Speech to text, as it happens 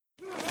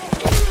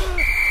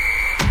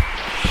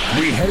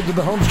We head to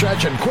the home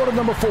stretch in quarter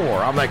number 4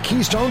 on the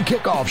Keystone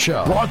Kickoff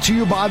Show. Brought to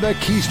you by the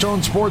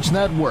Keystone Sports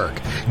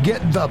Network. Get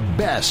the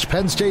best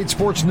Penn State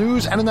sports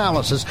news and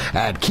analysis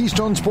at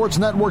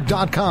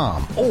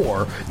KeystoneSportsNetwork.com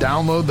or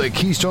download the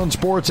Keystone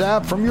Sports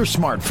app from your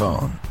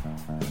smartphone.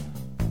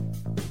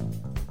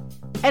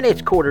 And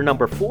it's quarter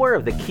number 4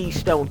 of the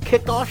Keystone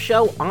Kickoff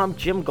Show. I'm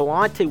Jim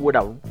Galante with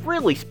a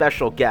really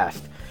special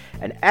guest.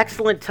 An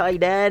excellent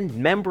tight end,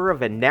 member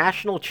of a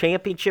national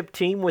championship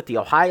team with the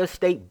Ohio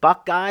State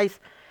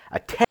Buckeyes, a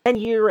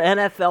 10-year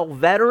NFL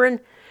veteran,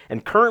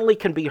 and currently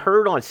can be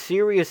heard on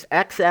Sirius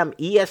XM,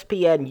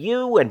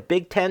 ESPNU, and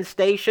Big Ten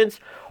stations.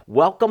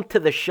 Welcome to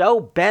the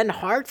show, Ben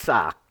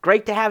Hartsock.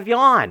 Great to have you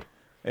on.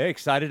 Hey,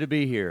 excited to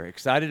be here.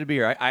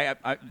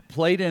 I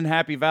played in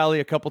Happy Valley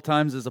a couple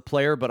times as a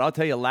player, but I'll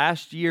tell you,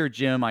 last year,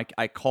 Jim, I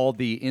called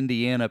the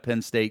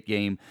Indiana-Penn State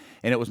game,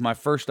 and it was my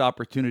first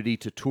opportunity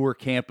to tour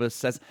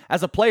campus.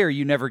 As a player,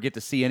 you never get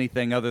to see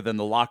anything other than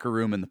the locker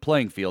room and the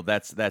playing field.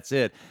 That's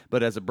it.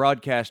 But as a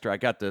broadcaster,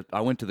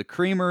 I went to the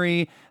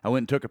Creamery. I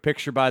went and took a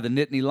picture by the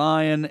Nittany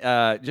Lion.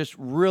 Just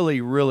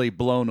really, really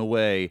blown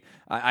away.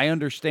 I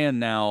understand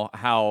now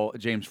how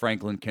James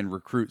Franklin can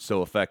recruit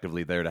so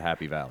effectively there to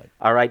Happy Valley.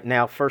 All right,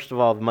 now, first of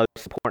all, the most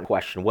important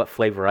question, what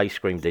flavor ice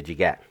cream did you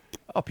get?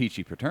 Oh,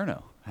 Peachy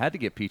Paterno. Had to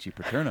get Peachy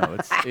Paterno.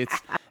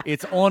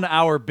 It's on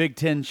our Big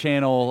Ten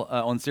channel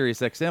on Sirius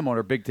XM, on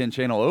our Big Ten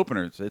channel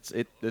openers.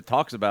 It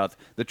talks about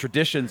the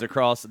traditions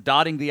across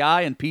dotting the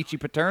I and Peachy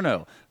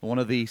Paterno, one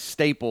of the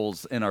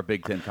staples in our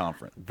Big Ten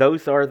conference.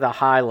 Those are the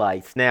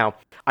highlights. Now,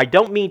 I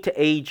don't mean to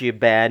age you,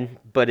 Ben,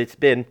 but it's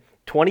been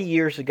 20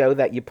 years ago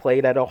that you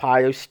played at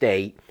Ohio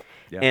State.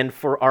 Yeah. And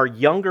for our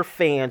younger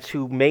fans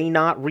who may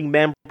not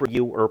remember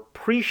you or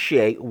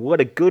appreciate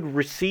what a good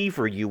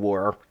receiver you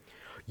were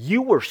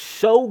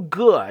so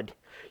good,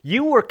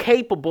 you were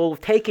capable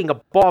of taking a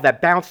ball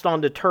that bounced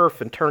on the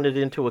turf and turn it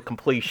into a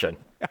completion.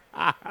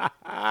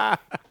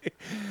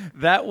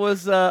 That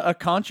was a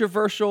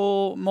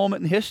controversial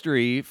moment in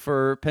history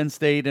for Penn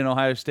State and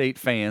Ohio State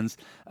fans.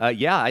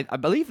 I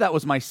believe that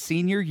was my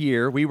senior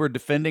year. We were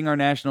defending our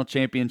national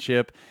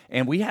championship,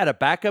 and we had a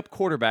backup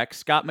quarterback,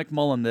 Scott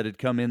McMullen, that had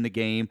come in the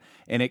game,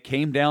 and it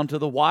came down to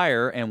the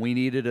wire, and we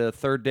needed a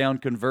third down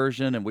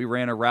conversion, and we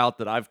ran a route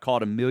that I've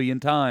caught a million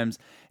times,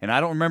 and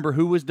I don't remember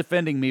who was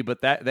defending me,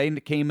 but they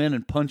came in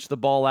and punched the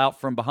ball out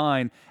from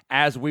behind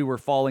as we were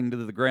falling to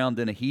the ground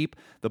in a heap.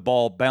 The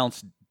ball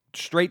bounced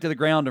straight to the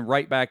ground and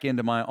right back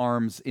into my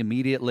arms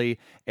immediately,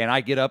 and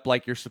I get up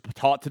like you're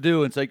taught to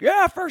do and say,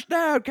 yeah, first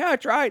down,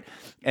 catch, right?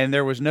 And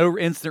there was no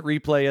instant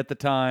replay at the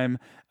time.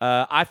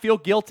 I feel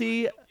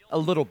guilty a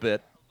little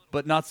bit,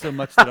 but not so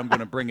much that I'm going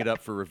to bring it up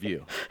for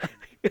review.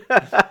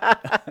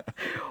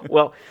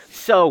 Well,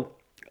 so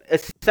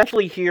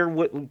essentially here,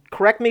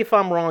 correct me if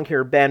I'm wrong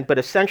here, Ben, but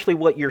essentially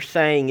what you're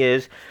saying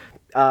is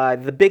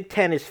the Big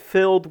Ten is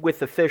filled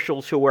with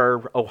officials who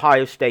are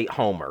Ohio State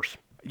homers.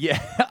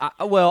 Yeah,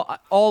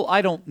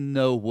 I don't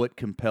know what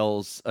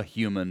compels a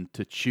human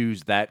to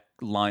choose that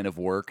line of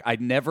work. I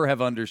never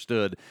have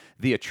understood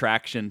the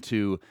attraction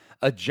to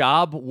a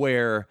job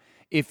where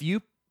if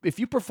you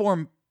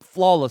perform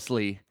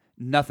flawlessly,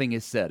 nothing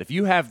is said. If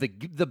you have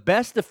the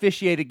best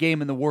officiated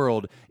game in the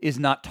world is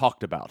not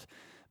talked about.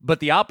 But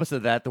the opposite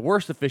of that, the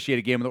worst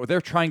officiated game in the world,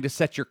 they're trying to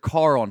set your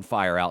car on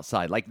fire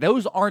outside. Like,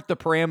 those aren't the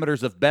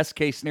parameters of best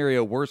case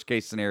scenario, worst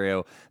case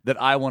scenario that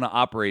I want to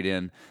operate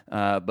in.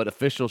 But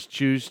officials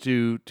choose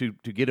to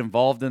get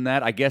involved in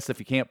that. I guess if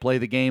you can't play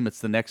the game,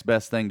 it's the next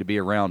best thing to be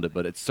around it.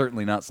 But it's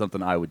certainly not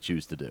something I would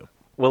choose to do.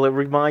 Well, it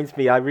reminds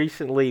me, I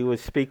recently was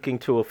speaking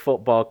to a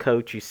football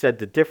coach who said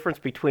the difference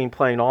between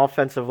playing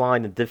offensive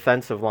line and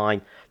defensive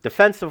line,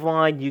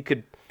 you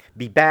could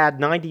be bad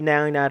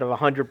 99 out of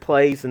 100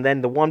 plays, and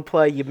then the one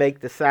play you make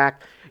the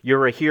sack,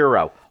 you're a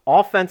hero.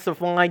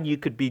 Offensive line, you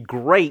could be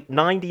great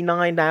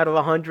 99 out of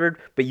 100,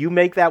 but you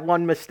make that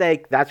one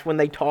mistake, that's when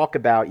they talk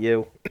about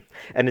you.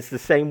 And it's the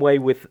same way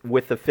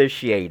with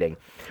officiating.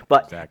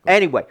 But exactly.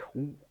 Anyway,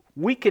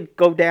 we could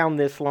go down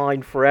this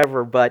line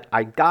forever, but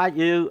I got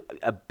you,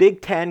 a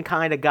Big Ten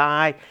kind of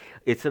guy.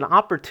 It's an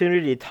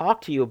opportunity to talk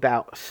to you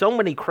about so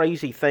many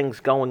crazy things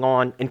going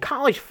on in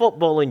college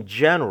football in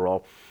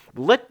general.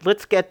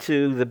 Let's get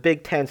to the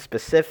Big Ten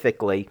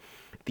specifically.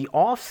 The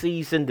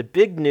offseason, the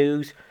big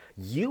news,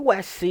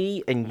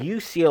 USC and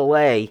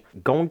UCLA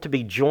going to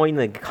be joining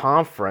the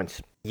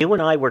conference. You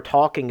and I were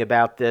talking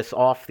about this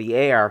off the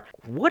air.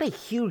 What a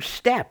huge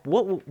step.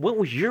 What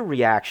was your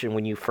reaction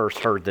when you first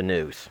heard the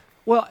news?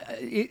 Well,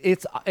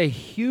 it's a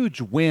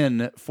huge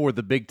win for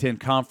the Big Ten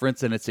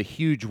Conference, and it's a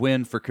huge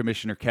win for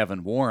Commissioner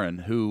Kevin Warren,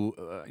 who,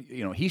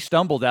 he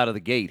stumbled out of the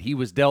gate. He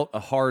was dealt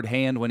a hard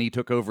hand when he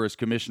took over as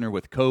commissioner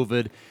with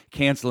COVID,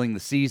 canceling the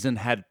season,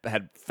 had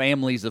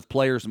families of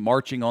players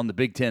marching on the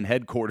Big Ten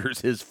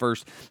headquarters his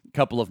first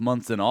couple of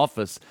months in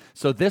office.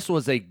 So this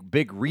was a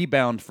big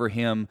rebound for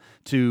him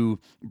to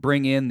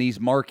bring in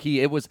these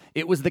marquee. It was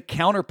the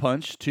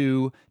counterpunch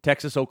to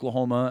Texas,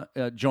 Oklahoma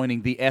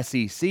joining the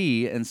SEC,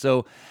 and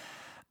so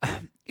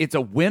It's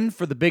a win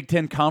for the Big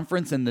Ten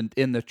Conference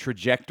in the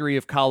trajectory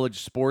of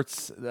college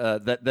sports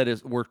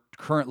we're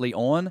currently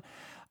on.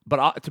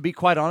 But to be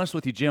quite honest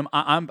with you, Jim,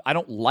 I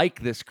don't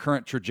like this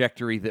current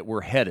trajectory that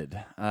we're headed.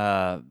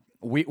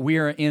 We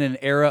are in an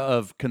era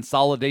of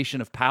consolidation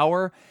of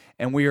power,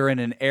 and we are in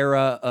an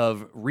era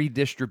of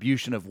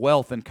redistribution of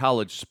wealth in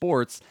college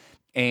sports.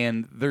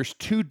 And there's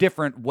two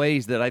different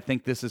ways that I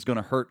think this is going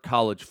to hurt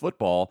college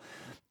football.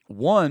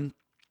 One,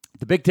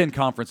 the Big Ten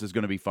Conference is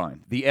going to be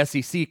fine. The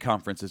SEC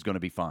Conference is going to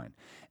be fine.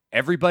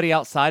 Everybody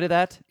outside of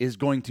that is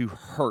going to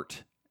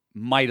hurt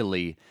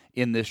mightily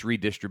in this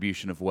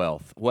redistribution of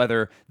wealth.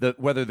 Whether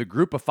the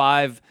group of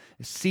five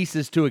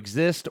ceases to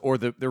exist or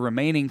the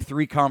remaining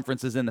three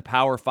conferences in the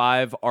Power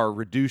Five are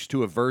reduced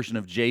to a version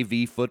of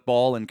JV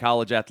football in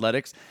college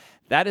athletics,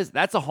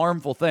 that's a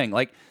harmful thing.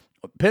 Like,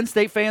 Penn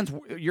State fans,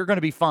 you're going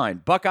to be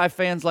fine. Buckeye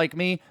fans like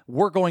me,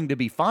 we're going to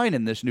be fine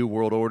in this new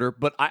world order.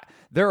 But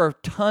there are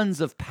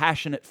tons of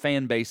passionate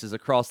fan bases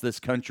across this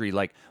country,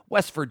 like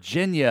West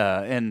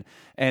Virginia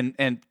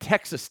and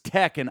Texas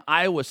Tech and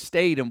Iowa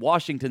State and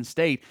Washington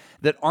State,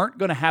 that aren't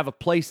going to have a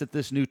place at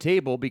this new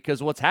table,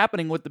 because what's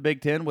happening with the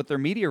Big Ten, with their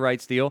media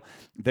rights deal,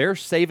 they're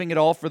saving it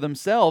all for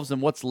themselves,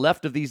 and what's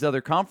left of these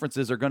other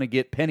conferences are going to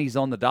get pennies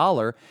on the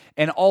dollar.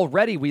 And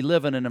already we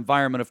live in an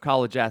environment of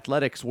college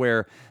athletics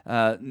where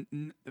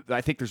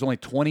I think there's only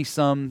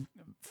 20-some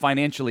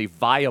financially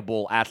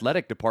viable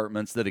athletic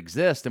departments that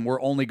exist, and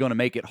we're only going to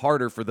make it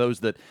harder for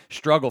those that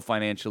struggle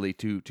financially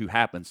to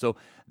happen. So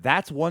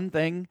that's one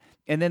thing.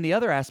 And then the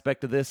other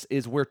aspect of this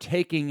is we're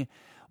taking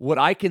what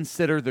I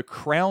consider the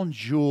crown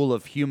jewel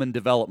of human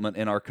development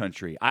in our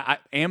country.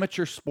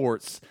 Amateur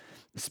sports,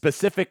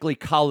 specifically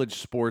college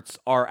sports,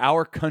 are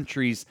our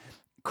country's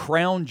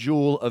crown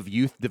jewel of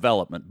youth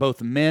development,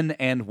 both men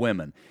and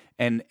women.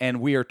 And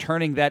we are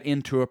turning that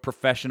into a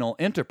professional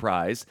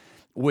enterprise,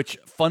 which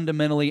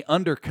fundamentally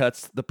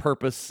undercuts the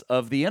purpose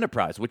of the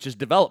enterprise, which is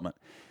development.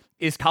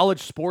 Is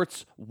college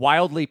sports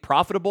wildly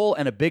profitable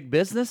and a big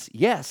business?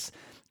 Yes,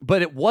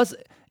 but it was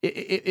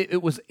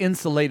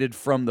insulated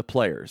from the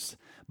players.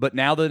 But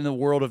now that in the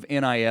world of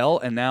NIL,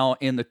 and now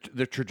in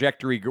the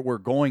trajectory we're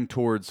going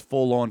towards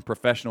full-on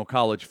professional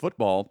college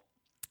football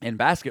and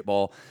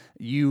basketball,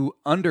 you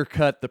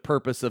undercut the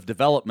purpose of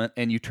development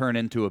and you turn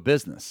into a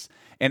business.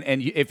 And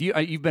if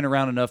you've been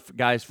around enough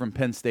guys from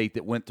Penn State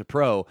that went to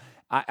pro,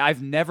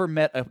 I've never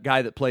met a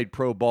guy that played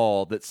pro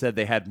ball that said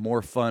they had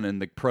more fun in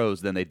the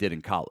pros than they did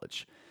in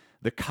college.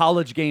 The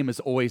college game is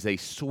always a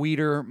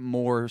sweeter,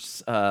 more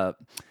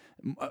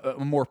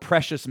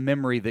precious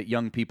memory that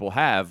young people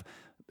have.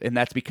 And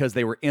that's because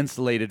they were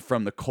insulated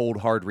from the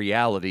cold, hard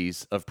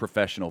realities of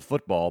professional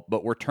football.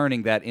 But we're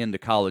turning that into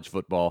college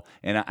football,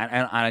 and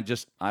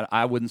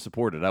I wouldn't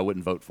support it. I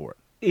wouldn't vote for it.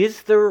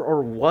 Is there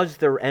or was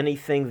there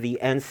anything the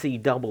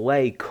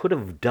NCAA could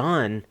have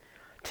done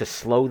to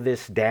slow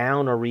this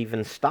down or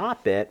even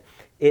stop it?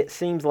 It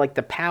seems like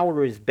the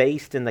power is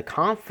based in the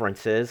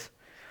conferences,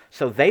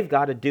 so they've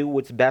got to do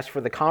what's best for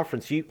the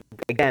conference. You,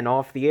 again,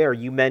 off the air,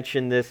 you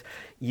mentioned this.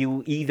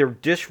 You either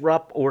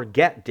disrupt or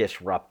get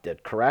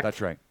disrupted, correct?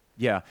 That's right.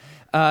 Yeah.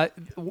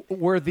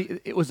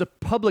 It was a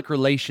public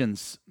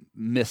relations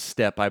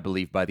misstep, I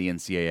believe, by the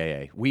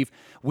NCAA.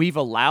 We've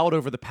allowed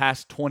over the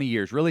past 20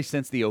 years, really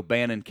since the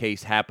O'Bannon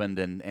case happened,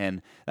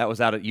 and that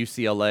was out at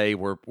UCLA,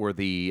 where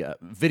the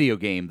video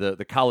game,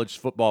 the college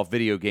football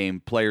video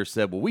game players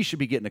said, well, we should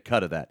be getting a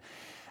cut of that.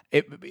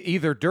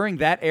 Either during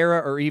that era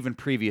or even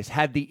previous,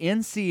 had the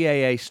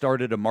NCAA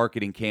started a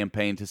marketing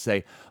campaign to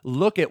say,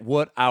 look at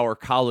what our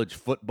college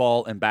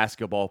football and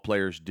basketball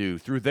players do.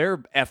 Through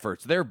their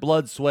efforts, their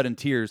blood, sweat, and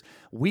tears,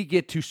 we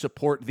get to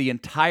support the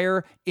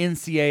entire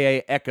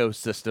NCAA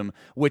ecosystem,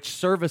 which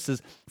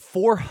services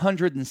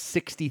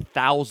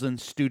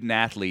 460,000 student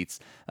athletes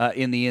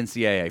in the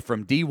NCAA,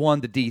 from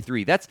D1 to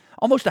D3. That's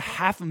almost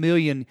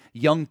 500,000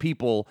 young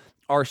people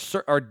are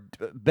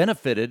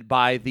benefited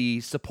by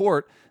the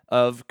support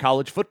of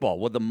college football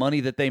with the money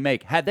that they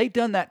make. Had they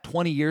done that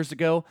 20 years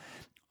ago,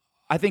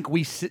 I think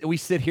we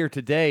sit here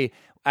today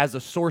as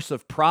a source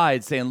of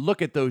pride saying,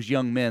 look at those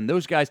young men.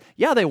 Those guys,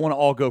 yeah, they want to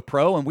all go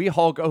pro, and we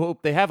all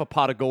hope they have a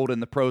pot of gold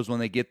in the pros when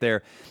they get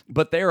there,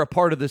 but they're a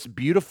part of this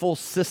beautiful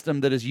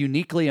system that is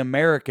uniquely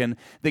American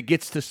that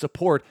gets to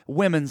support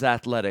women's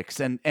athletics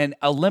and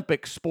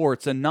Olympic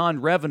sports and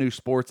non-revenue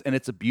sports, and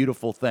it's a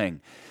beautiful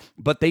thing.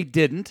 But they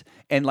didn't,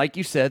 and like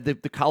you said,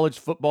 the college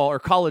football or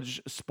college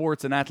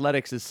sports and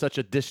athletics is such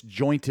a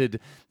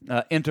disjointed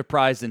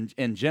enterprise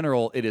in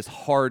general, it is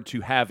hard to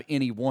have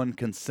any one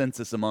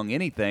consensus among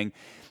anything.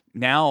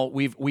 Now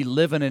we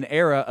live in an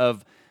era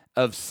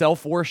of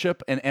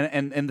self-worship,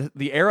 and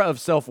the era of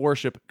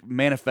self-worship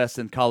manifests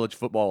in college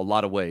football a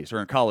lot of ways, or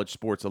in college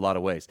sports a lot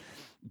of ways.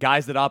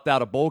 Guys that opt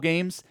out of bowl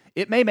games,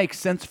 it may make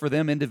sense for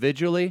them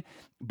individually,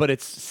 but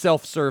it's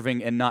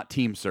self-serving and not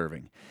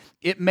team-serving.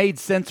 It made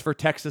sense for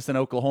Texas and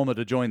Oklahoma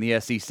to join the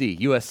SEC,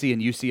 USC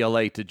and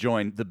UCLA to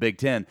join the Big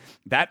Ten.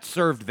 That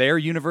served their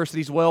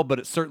universities well, but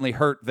it certainly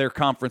hurt their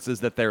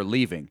conferences that they're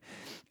leaving.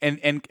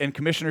 And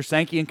Commissioner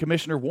Sankey and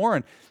Commissioner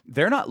Warren,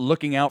 they're not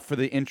looking out for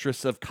the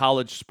interests of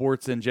college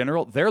sports in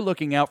general. They're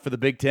looking out for the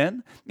Big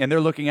Ten, and they're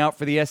looking out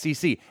for the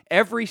SEC.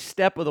 Every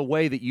step of the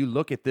way that you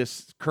look at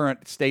this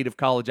current state of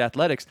college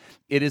athletics,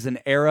 it is an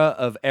era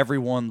of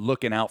everyone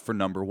looking out for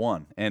number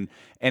one. And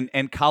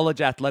college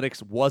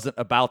athletics wasn't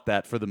about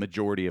that for the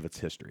majority of its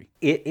history.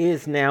 It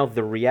is now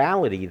the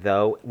reality,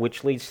 though,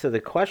 which leads to the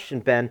question,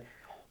 Ben,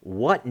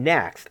 what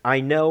next?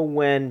 I know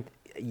when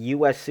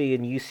USC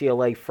and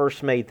UCLA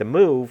first made the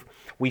move,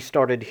 we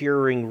started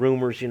hearing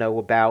rumors,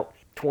 about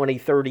 20,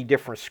 30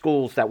 different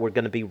schools that were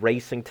going to be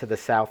racing to the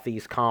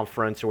Southeast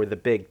Conference or the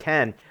Big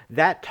Ten.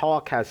 That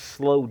talk has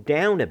slowed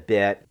down a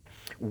bit.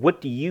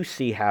 What do you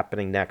see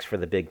happening next for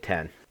the Big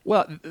Ten?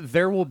 Well,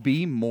 there will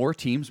be more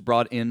teams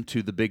brought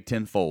into the Big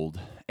Ten fold.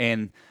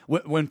 And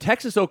when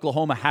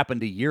Texas-Oklahoma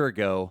happened a year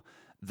ago,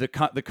 the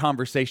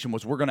conversation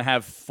was we're going to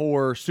have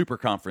 4 super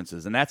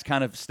conferences, and that's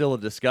kind of still a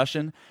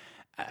discussion.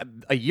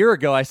 A year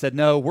ago, I said,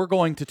 no, we're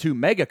going to 2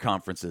 mega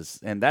conferences,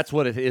 and that's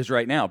what it is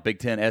right now, Big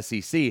Ten,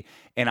 SEC.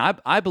 And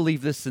I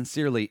believe this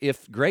sincerely.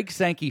 If Greg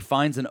Sankey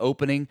finds an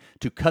opening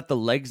to cut the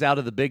legs out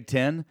of the Big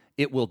Ten,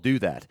 it will do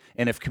that.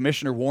 And if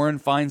Commissioner Warren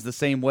finds the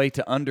same way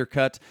to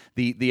undercut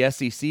the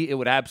SEC, it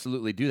would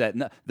absolutely do that.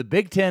 The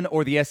Big Ten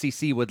or the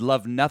SEC would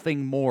love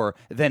nothing more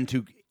than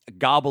to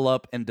gobble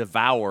up and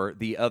devour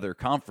the other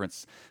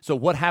conference. So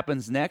what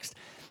happens next?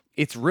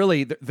 It's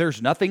really,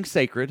 there's nothing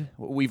sacred.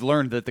 We've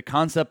learned that the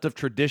concept of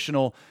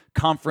traditional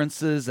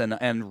conferences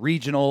and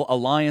regional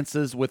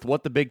alliances with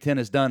what the Big Ten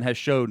has done has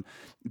showed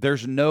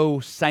there's no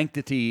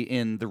sanctity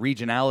in the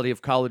regionality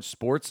of college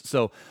sports.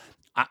 So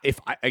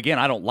I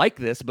don't like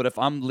this, but if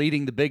I'm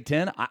leading the Big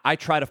Ten, I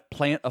try to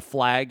plant a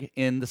flag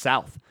in the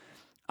South.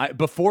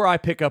 Before I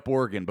pick up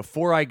Oregon,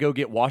 before I go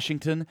get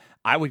Washington,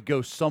 I would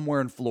go somewhere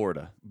in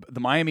Florida. The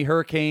Miami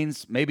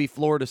Hurricanes, maybe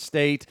Florida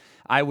State.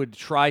 I would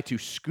try to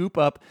scoop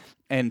up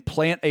and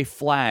plant a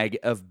flag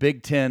of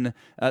Big Ten,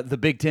 the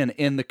Big Ten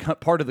in the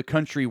part of the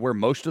country where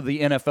most of the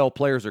NFL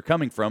players are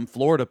coming from.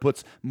 Florida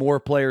puts more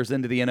players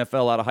into the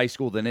NFL out of high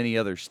school than any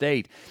other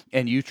state,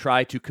 and you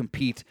try to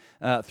compete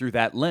through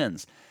that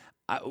lens.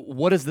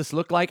 What does this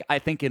look like? I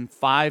think in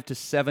 5 to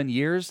 7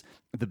 years,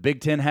 the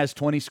Big Ten has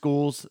 20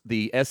 schools,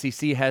 the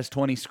SEC has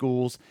 20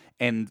 schools,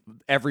 and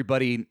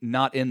everybody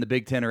not in the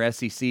Big Ten or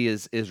SEC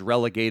is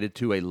relegated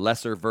to a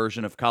lesser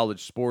version of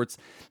college sports.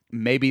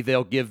 Maybe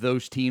they'll give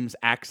those teams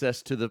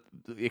access to the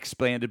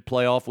expanded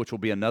playoff, which will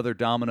be another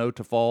domino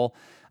to fall.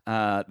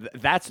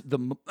 That's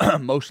the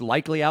most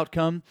likely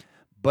outcome.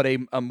 But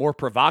a more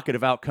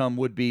provocative outcome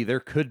would be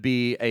there could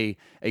be a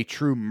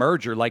true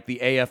merger like the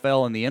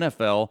AFL and the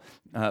NFL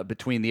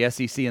between the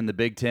SEC and the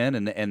Big Ten,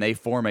 and they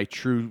form a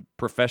true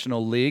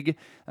professional league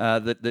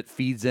that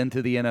feeds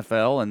into the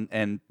NFL,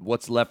 and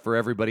what's left for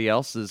everybody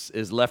else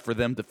is left for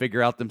them to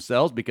figure out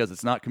themselves because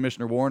it's not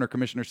Commissioner Warren or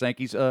Commissioner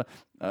Sankey's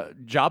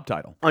job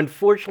title.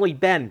 Unfortunately,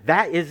 Ben,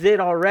 that is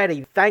it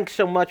already. Thanks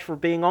so much for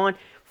being on.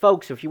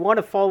 Folks, if you want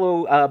to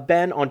follow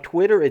Ben on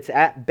Twitter, it's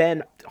at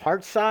Ben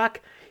Hartsock.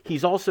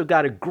 He's also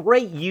got a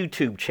great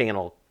YouTube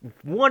channel.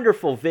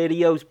 Wonderful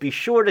videos. Be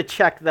sure to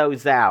check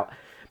those out.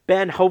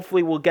 Ben,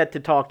 hopefully we'll get to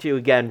talk to you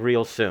again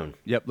real soon.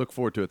 Yep, look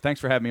forward to it. Thanks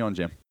for having me on,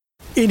 Jim.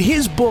 In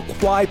his book,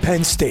 Why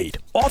Penn State,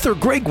 author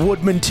Greg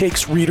Woodman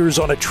takes readers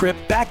on a trip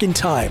back in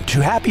time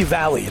to Happy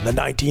Valley in the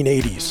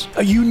 1980s,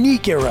 a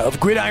unique era of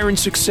gridiron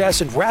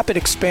success and rapid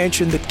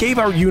expansion that gave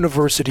our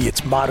university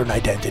its modern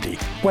identity.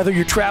 Whether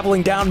you're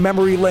traveling down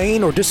memory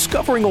lane or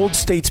discovering Old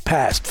State's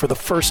past for the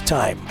first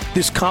time,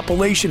 this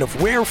compilation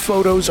of rare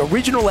photos,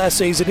 original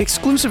essays, and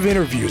exclusive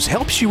interviews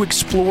helps you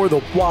explore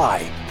the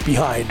why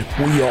behind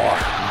We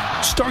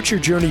Are. Start your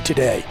journey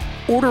today.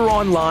 Order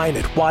online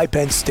at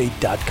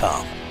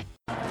whypennstate.com.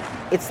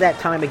 It's that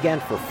time again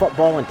for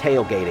football and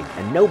tailgating,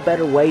 and no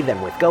better way than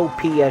with Go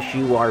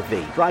PSU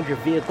RV. Drive your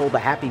vehicle to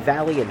Happy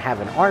Valley and have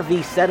an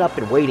RV set up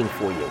and waiting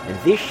for you. And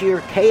this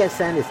year,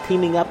 KSN is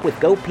teaming up with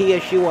Go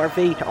PSU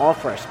RV to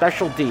offer a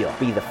special deal.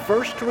 Be the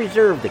first to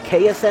reserve the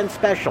KSN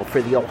special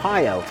for the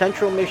Ohio,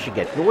 Central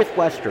Michigan,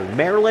 Northwestern,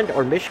 Maryland,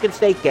 or Michigan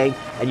State game,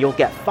 and you'll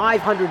get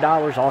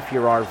 $500 off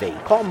your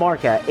RV. Call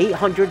Mark at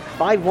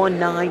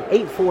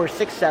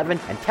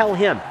 800-519-8467 and tell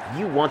him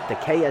you want the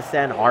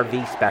KSN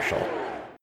RV special.